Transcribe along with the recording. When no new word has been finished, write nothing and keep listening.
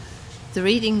The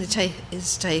reading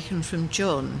is taken from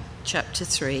John chapter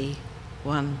 3,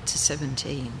 1 to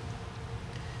 17.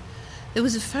 There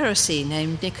was a Pharisee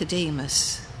named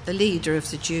Nicodemus, the leader of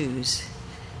the Jews.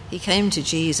 He came to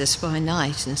Jesus by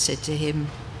night and said to him,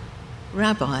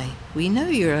 "Rabbi, we know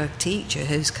you're a teacher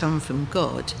who's come from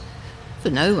God, for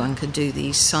no one can do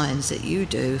these signs that you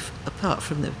do apart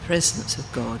from the presence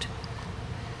of God."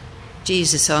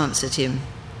 Jesus answered him,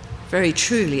 "Very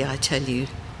truly I tell you,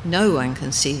 no one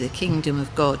can see the kingdom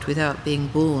of God without being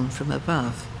born from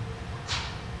above."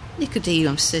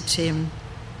 Nicodemus said to him,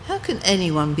 "How can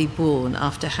anyone be born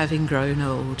after having grown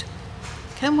old?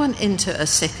 Can one enter a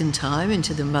second time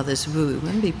into the mother's womb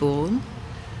and be born?"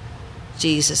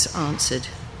 Jesus answered,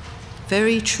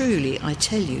 "Very truly I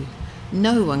tell you,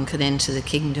 no one can enter the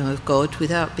kingdom of God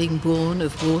without being born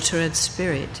of water and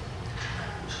spirit.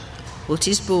 What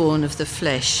is born of the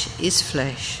flesh is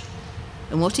flesh,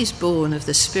 and what is born of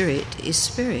the Spirit is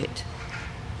spirit.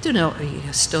 Do not be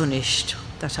astonished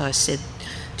that I said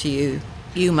to you,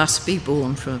 'You must be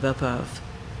born from above.'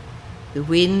 The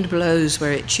wind blows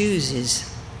where it chooses,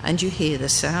 and you hear the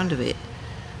sound of it,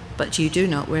 but you do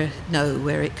not know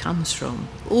where it comes from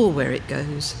or where it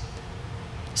goes.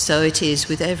 So it is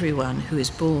with everyone who is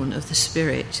born of the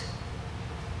Spirit."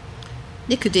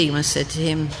 Nicodemus said to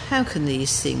him, "How can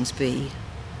these things be?"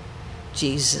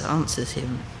 Jesus answered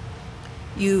him,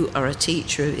 "You are a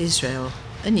teacher of Israel,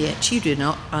 and yet you do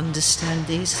not understand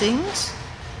these things?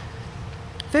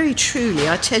 Very truly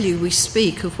I tell you, we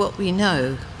speak of what we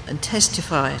know and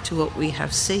testify to what we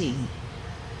have seen,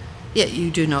 yet you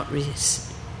do not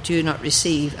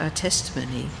receive our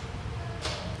testimony.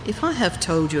 If I have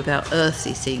told you about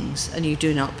earthly things and you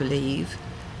do not believe,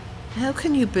 how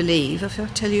can you believe if I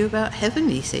tell you about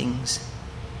heavenly things?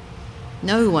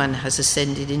 No one has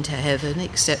ascended into heaven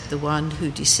except the one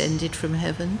who descended from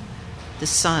heaven, the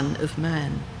Son of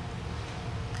Man.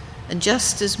 And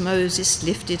just as Moses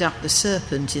lifted up the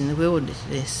serpent in the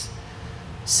wilderness,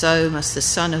 so must the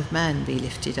Son of Man be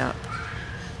lifted up,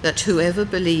 that whoever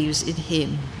believes in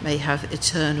him may have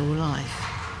eternal life.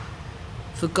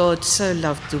 For God so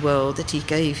loved the world that he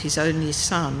gave his only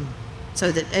Son,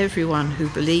 so that everyone who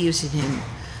believes in him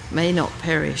may not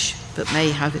perish, but may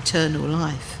have eternal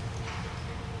life.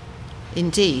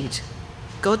 Indeed,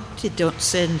 God did not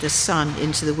send the Son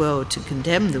into the world to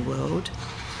condemn the world,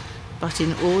 but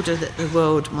in order that the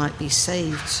world might be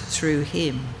saved through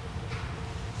him.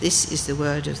 This is the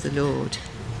word of the Lord.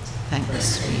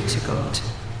 Thanks be to God."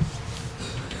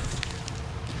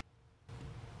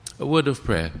 A word of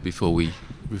prayer before we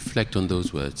reflect on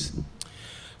those words.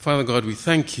 Father God, we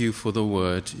thank you for the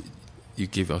word you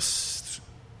give us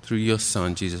through your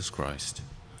Son, Jesus Christ.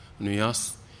 And we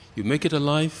ask you make it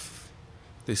alive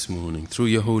this morning through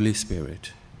your Holy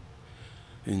Spirit.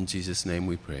 In Jesus' name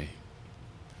we pray.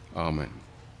 Amen.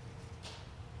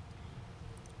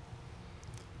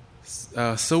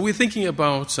 So we're thinking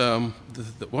about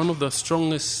one of the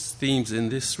strongest themes in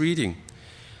this reading.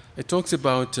 It talks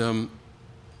about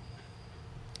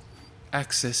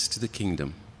access to the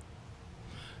kingdom.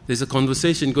 There's a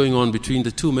conversation going on between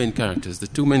the two main characters. The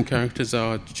two main characters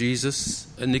are Jesus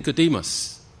and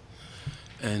Nicodemus.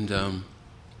 And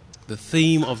the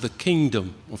theme of the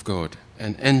kingdom of God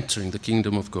and entering the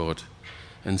kingdom of God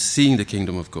and seeing the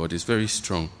kingdom of God is very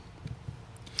strong.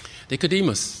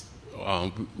 Nicodemus,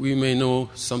 we may know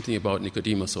something about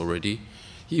Nicodemus already.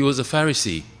 He was a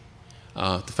Pharisee.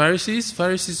 The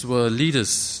Pharisees were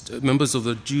leaders, members of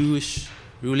the Jewish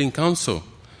ruling council.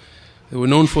 They were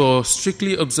known for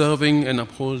strictly observing and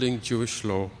upholding Jewish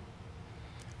law.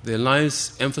 Their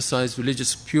lives emphasized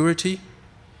religious purity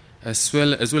as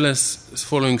well as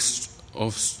following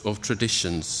of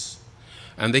traditions.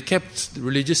 And they kept the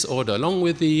religious order along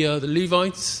with the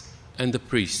Levites and the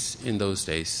priests in those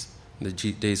days, the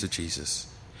days of Jesus.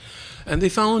 And they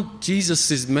found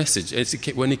Jesus' message,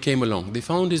 when he came along, they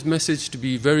found his message to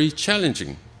be very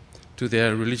challenging to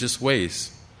their religious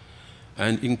ways.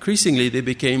 And increasingly they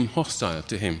became hostile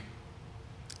to him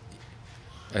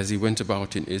as he went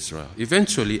about in Israel.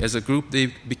 Eventually, as a group,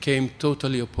 they became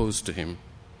totally opposed to him.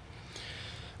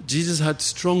 Jesus had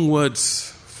strong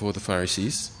words for the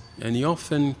Pharisees, and he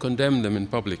often condemned them in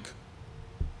public.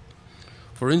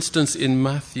 For instance, in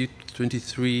Matthew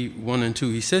 23, 1 and 2,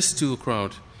 he says to a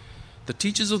crowd, "The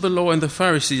teachers of the law and the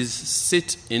Pharisees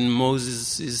sit in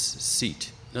Moses'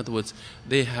 seat." In other words,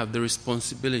 they have the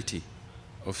responsibility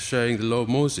of sharing the law of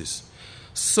Moses.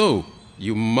 "So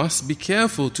you must be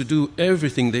careful to do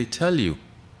everything they tell you.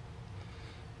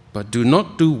 But do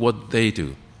not do what they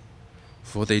do,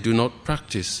 for they do not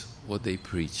practice what they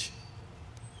preach."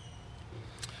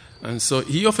 And so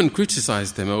he often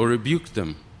criticized them or rebuked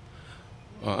them.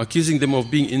 accusing them of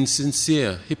being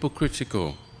insincere,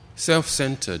 hypocritical,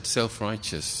 self-centered,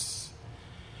 self-righteous.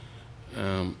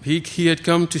 He had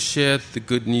come to share the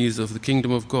good news of the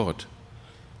kingdom of God,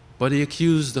 but he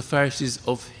accused the Pharisees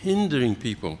of hindering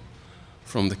people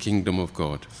from the kingdom of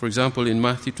God. For example, in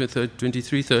Matthew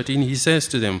 23:13, he says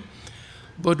to them,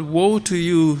 "But woe to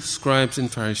you, scribes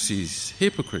and Pharisees,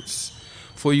 hypocrites,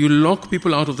 for you lock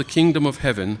people out of the kingdom of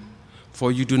heaven,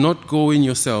 for you do not go in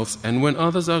yourselves, and when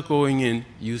others are going in,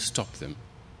 you stop them."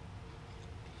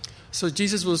 So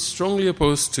Jesus was strongly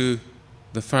opposed to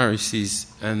the Pharisees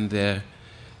and the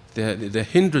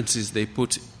hindrances they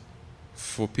put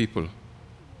for people.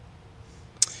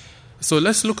 So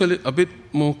let's look a bit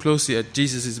more closely at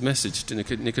Jesus' message to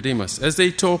Nicodemus. As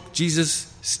they talk, Jesus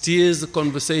steers the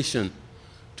conversation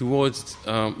towards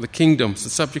the kingdom, the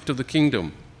subject of the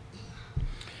kingdom.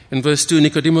 In verse 2,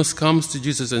 Nicodemus comes to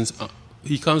Jesus and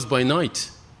he comes by night.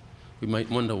 We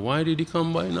might wonder, why did he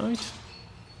come by night?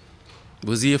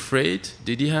 Was he afraid?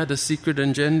 Did he have a secret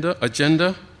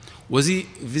agenda? Was he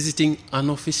visiting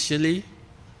unofficially?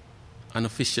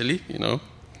 Unofficially, you know?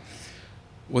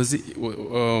 Was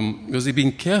he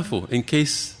being careful in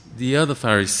case the other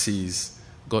Pharisees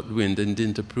got wind and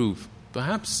didn't approve?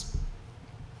 Perhaps.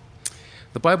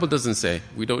 The Bible doesn't say.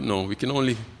 We don't know. We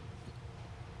cannot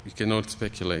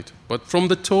speculate. But from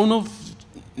the tone of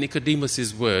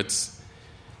Nicodemus' words,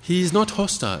 he is not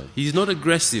hostile. He is not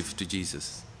aggressive to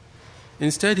Jesus.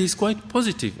 Instead, he's quite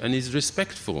positive and he's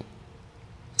respectful.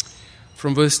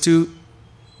 From verse 2,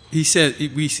 he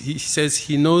says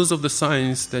he knows of the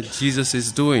signs that Jesus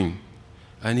is doing,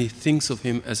 and he thinks of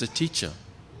him as a teacher.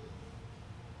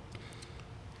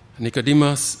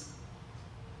 Nicodemus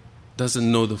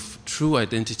doesn't know the true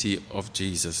identity of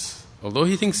Jesus. Although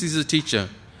he thinks he's a teacher,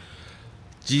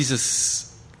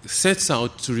 Jesus sets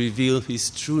out to reveal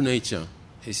his true nature,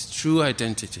 his true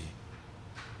identity.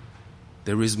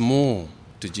 There is more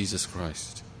to Jesus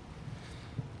Christ.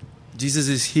 Jesus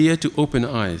is here to open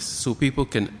eyes so people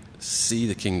can see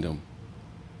the kingdom.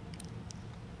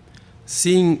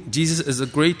 Seeing Jesus as a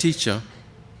great teacher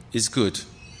is good,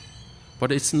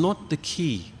 but it's not the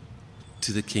key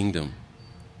to the kingdom.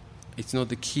 It's not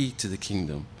the key to the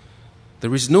kingdom.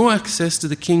 There is no access to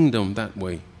the kingdom that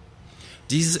way.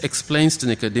 Jesus explains to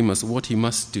Nicodemus what he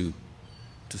must do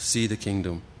to see the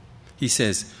kingdom. He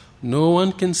says, "No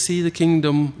one can see the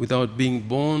kingdom without being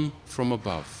born from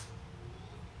above."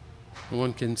 No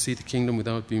one can see the kingdom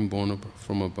without being born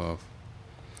from above.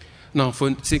 Now, for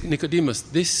Nicodemus,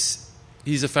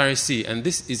 he's a Pharisee, and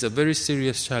this is a very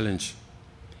serious challenge.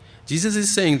 Jesus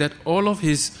is saying that all of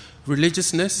his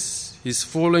religiousness, his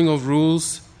following of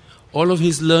rules, all of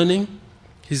his learning,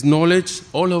 his knowledge,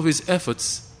 all of his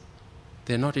efforts,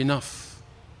 they're not enough.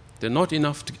 They're not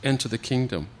enough to enter the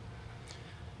kingdom.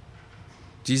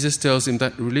 Jesus tells him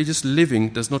that religious living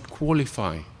does not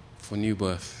qualify for new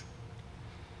birth.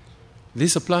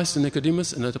 This applies to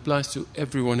Nicodemus, and it applies to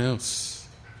everyone else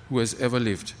who has ever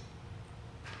lived.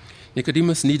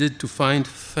 Nicodemus needed to find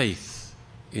faith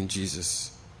in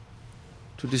Jesus,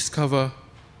 to discover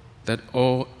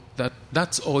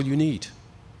that's all you need,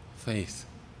 faith.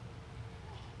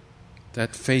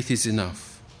 That faith is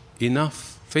enough.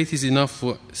 Faith is enough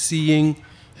for seeing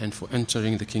and for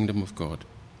entering the kingdom of God.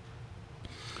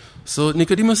 So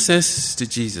Nicodemus says to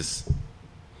Jesus,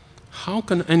 "How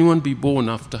can anyone be born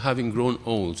after having grown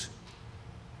old?"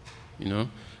 You know,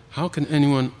 how can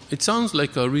anyone? It sounds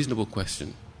like a reasonable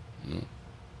question. You know?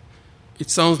 It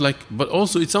sounds like, but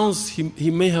also it sounds he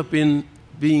may have been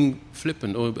being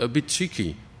flippant or a bit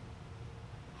cheeky.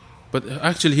 But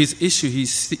actually, his issue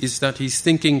is that he's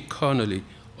thinking carnally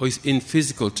or is in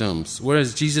physical terms,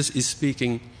 whereas Jesus is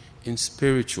speaking in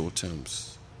spiritual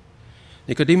terms.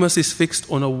 Nicodemus is fixed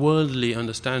on a worldly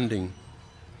understanding.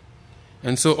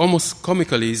 And so almost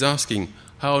comically he's asking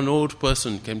how an old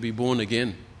person can be born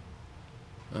again.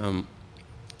 And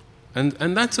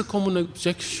that's a common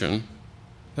objection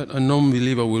that a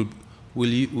non-believer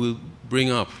will bring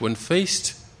up when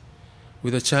faced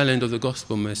with a challenge of the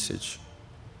gospel message.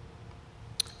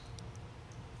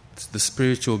 The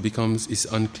spiritual is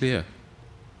unclear.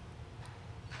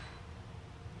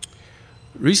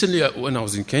 Recently, when I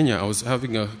was in Kenya, I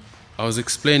was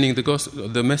explaining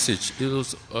the message.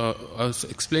 I was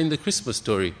explaining the Christmas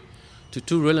story to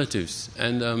two relatives,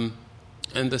 and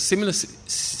a similar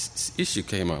issue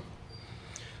came up.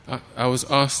 I was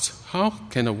asked, how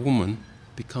can a woman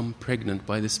become pregnant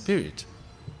by the Spirit?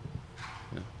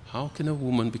 How can a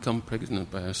woman become pregnant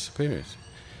by her Spirit?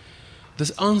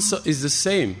 The answer is the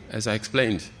same as I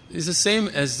explained. It's the same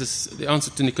as the answer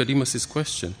to Nicodemus'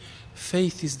 question.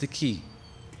 Faith is the key.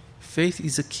 Faith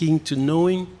is the key to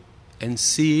knowing and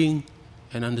seeing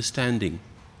and understanding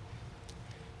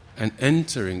and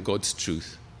entering God's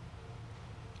truth.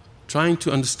 Trying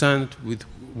to understand with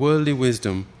worldly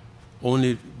wisdom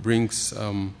only brings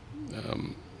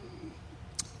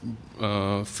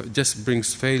just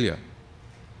brings failure.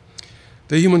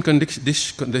 The human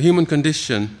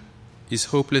condition is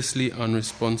hopelessly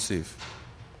unresponsive.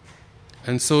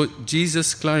 And so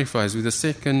Jesus clarifies with a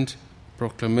second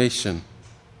proclamation.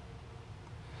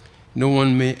 No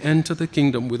one may enter the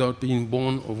kingdom without being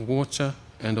born of water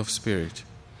and of spirit.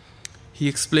 He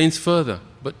explains further,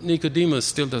 but Nicodemus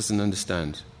still doesn't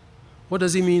understand. What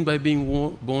does he mean by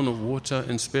being born of water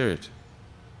and spirit?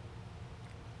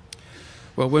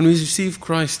 Well, when we receive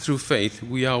Christ through faith,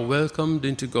 we are welcomed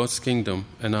into God's kingdom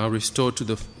and are restored to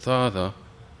the Father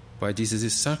by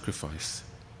Jesus' sacrifice,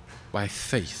 by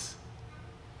faith.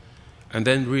 And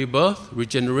then rebirth,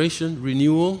 regeneration,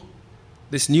 renewal,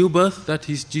 this new birth that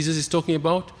Jesus is talking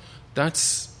about,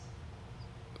 that's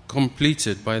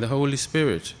completed by the Holy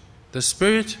Spirit. The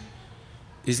Spirit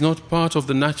is not part of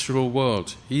the natural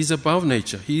world. He is above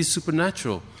nature. He is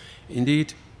supernatural.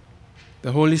 Indeed,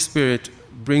 the Holy Spirit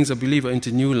brings a believer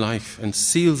into new life and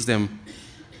seals them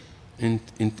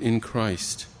in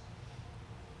Christ.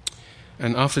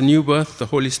 And after new birth, the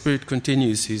Holy Spirit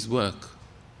continues his work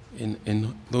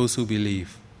in those who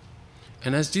believe.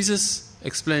 And as Jesus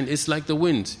explained, it's like the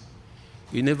wind.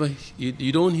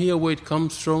 You don't hear where it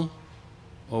comes from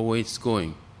or where it's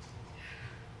going.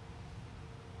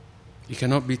 It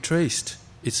cannot be traced.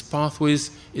 Its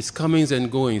pathways, its comings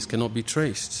and goings cannot be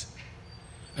traced.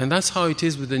 And that's how it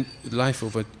is with the life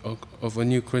of a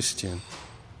new Christian.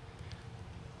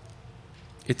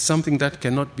 It's something that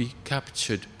cannot be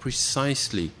captured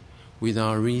precisely with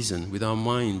our reason, with our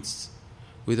minds,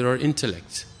 with our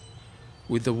intellect,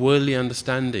 with the worldly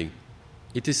understanding.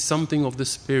 It is something of the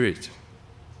Spirit.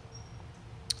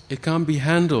 It can't be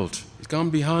handled. It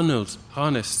can't be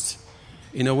harnessed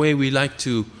in a way we like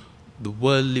to, the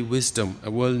worldly wisdom, a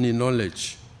worldly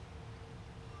knowledge.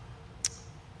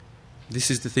 This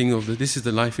is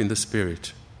the life in the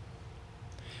Spirit.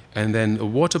 And then a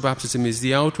water baptism is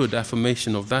the outward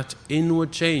affirmation of that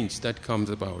inward change that comes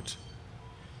about.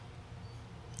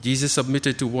 Jesus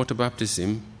submitted to water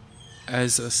baptism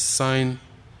as a sign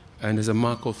and as a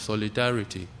mark of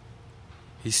solidarity.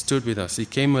 He stood with us. He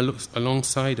came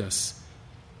alongside us.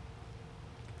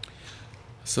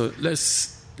 So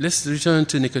let's return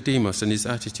to Nicodemus and his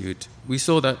attitude. We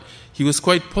saw that he was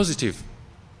quite positive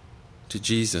to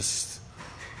Jesus.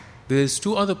 There's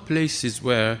two other places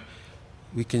where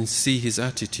we can see his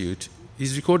attitude.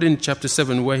 He's recorded in chapter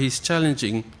 7 where he's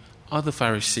challenging other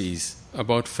Pharisees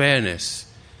about fairness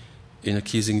in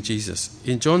accusing Jesus.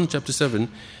 In John chapter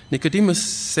 7,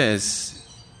 Nicodemus,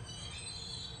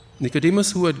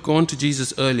 who had gone to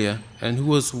Jesus earlier and who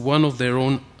was one of their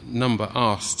own number,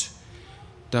 asked,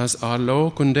 "Does our law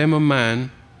condemn a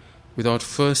man without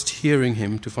first hearing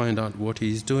him to find out what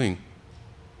he is doing?"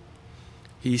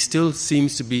 He still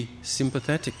seems to be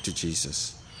sympathetic to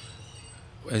Jesus,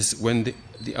 as when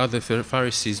the other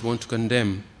Pharisees want to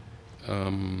condemn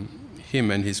him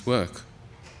and his work.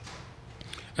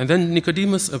 And then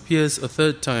Nicodemus appears a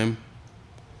third time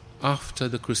after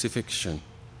the crucifixion.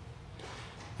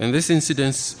 In this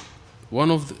incident, one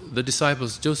of the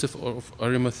disciples, Joseph of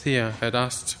Arimathea, had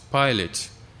asked Pilate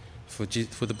for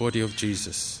the body of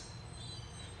Jesus.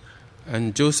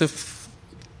 And Joseph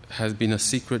has been a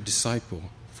secret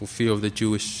disciple for fear of the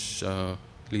Jewish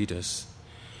leaders.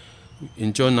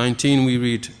 In John 19 we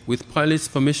read, "With Pilate's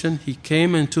permission he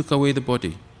came and took away the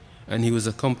body, and he was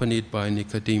accompanied by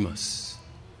Nicodemus."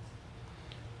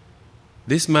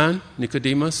 This man,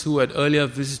 Nicodemus, who had earlier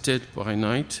visited by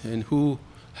night and who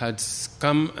had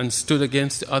come and stood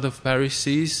against the other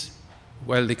Pharisees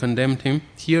while they condemned him,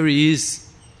 here he is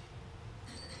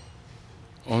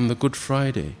on the Good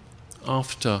Friday,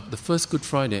 after the first Good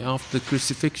Friday, after the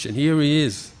crucifixion. Here he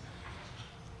is,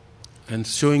 and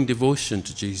showing devotion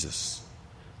to Jesus.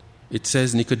 It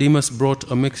says Nicodemus brought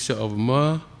a mixture of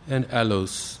myrrh and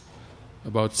aloes,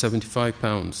 about 75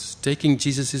 pounds. Taking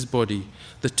Jesus' body,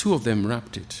 the two of them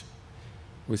wrapped it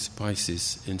with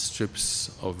spices in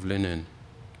strips of linen.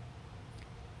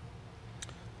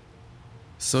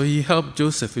 So he helped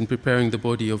Joseph in preparing the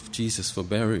body of Jesus for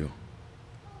burial.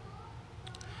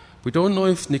 We don't know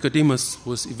if Nicodemus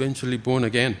was eventually born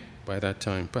again by that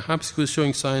time. Perhaps he was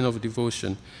showing sign of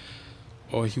devotion,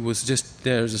 or he was just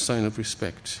there as a sign of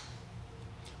respect.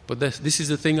 But this is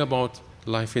the thing about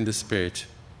life in the Spirit.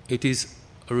 It is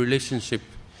a relationship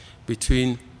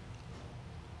between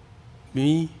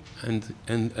me and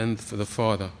the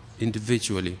Father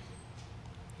individually.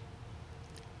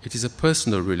 It is a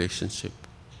personal relationship.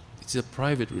 It's a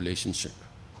private relationship.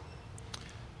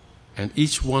 And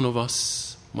each one of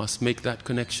us must make that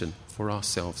connection for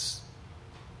ourselves.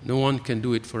 No one can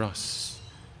do it for us.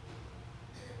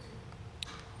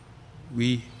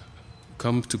 We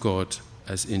come to God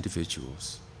as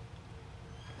individuals.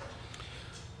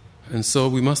 And so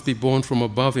we must be born from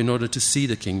above in order to see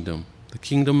the kingdom. The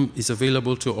kingdom is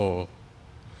available to all.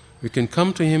 We can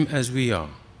come to him as we are.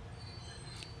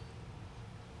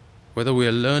 Whether we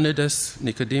are learned as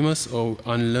Nicodemus or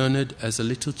unlearned as a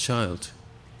little child,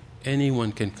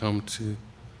 anyone can come to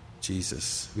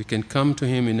Jesus. We can come to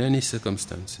him in any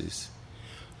circumstances.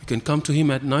 We can come to him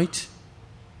at night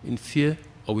in fear,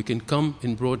 or we can come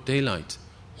in broad daylight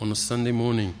on a Sunday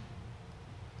morning.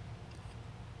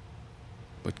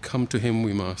 But come to him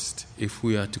we must if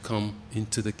we are to come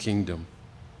into the kingdom.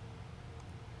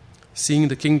 Seeing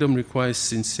the kingdom requires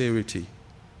sincerity,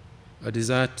 a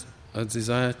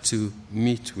desire to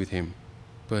meet with him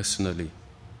personally.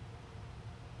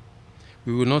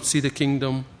 We will not see the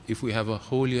kingdom if we have a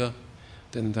holier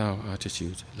than thou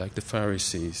attitude, like the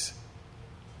Pharisees.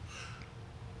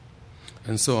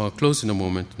 And so I'll close in a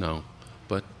moment now,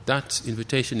 but that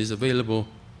invitation is available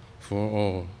for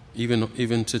all,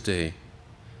 even today.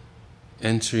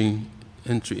 Entry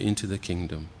into the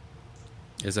kingdom.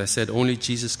 As I said, only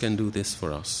Jesus can do this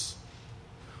for us.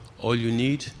 All you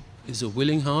need is a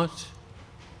willing heart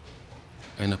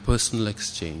and a personal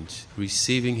exchange,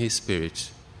 receiving his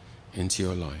Spirit into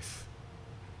your life.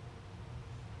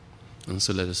 And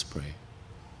so let us pray.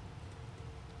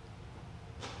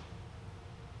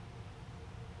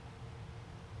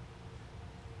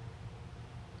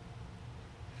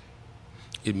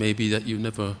 It may be that you've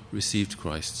never received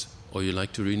Christ, or you'd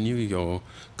like to renew your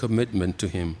commitment to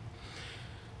him.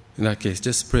 In that case,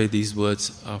 just pray these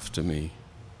words after me.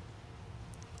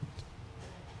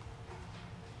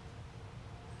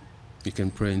 You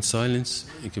can pray in silence,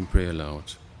 you can pray aloud.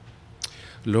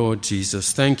 Lord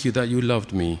Jesus, thank you that you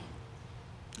loved me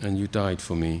and you died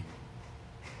for me.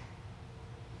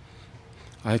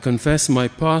 I confess my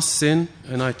past sin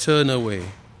and I turn away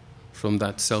from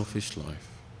that selfish life.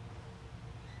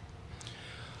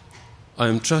 I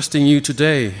am trusting you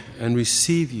today and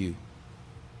receive you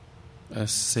as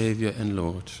Savior and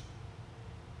Lord.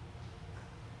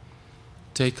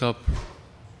 Take up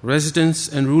residence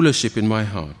and rulership in my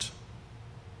heart,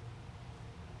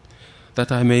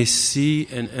 that I may see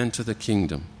and enter the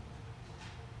kingdom.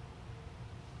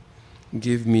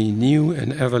 Give me new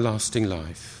and everlasting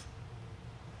life.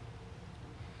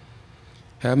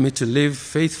 Help me to live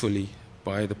faithfully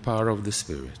by the power of the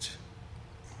Spirit.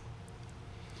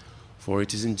 For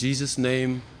it is in Jesus'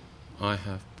 name I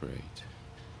have prayed.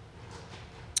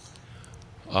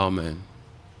 Amen.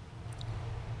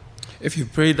 If you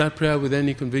prayed that prayer with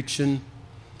any conviction,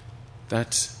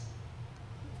 that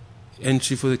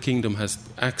entry for the kingdom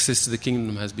access to the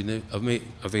kingdom has been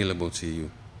available to you.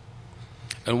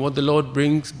 And what the Lord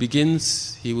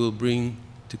begins, he will bring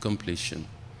to completion.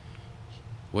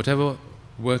 Whatever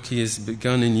work he has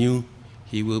begun in you,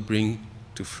 he will bring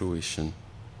to fruition.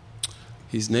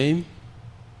 His name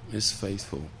is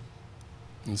faithful.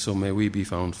 And so may we be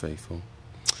found faithful.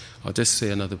 I'll just say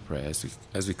another prayer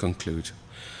as we conclude.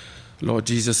 Lord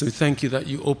Jesus, we thank you that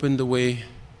you opened the way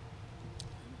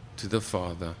to the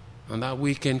Father, and that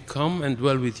we can come and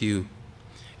dwell with you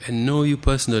and know you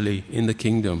personally in the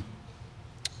kingdom.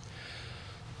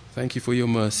 Thank you for your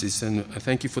mercies, and I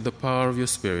thank you for the power of your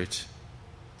Spirit.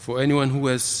 For anyone who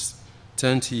has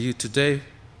turned to you today,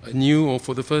 anew or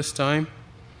for the first time,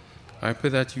 I pray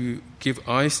that you give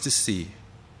eyes to see,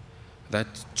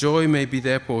 that joy may be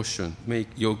their portion, may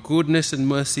your goodness and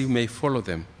mercy may follow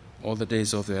them all the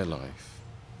days of their life.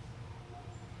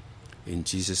 In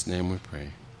Jesus' name we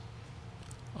pray.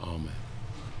 Amen.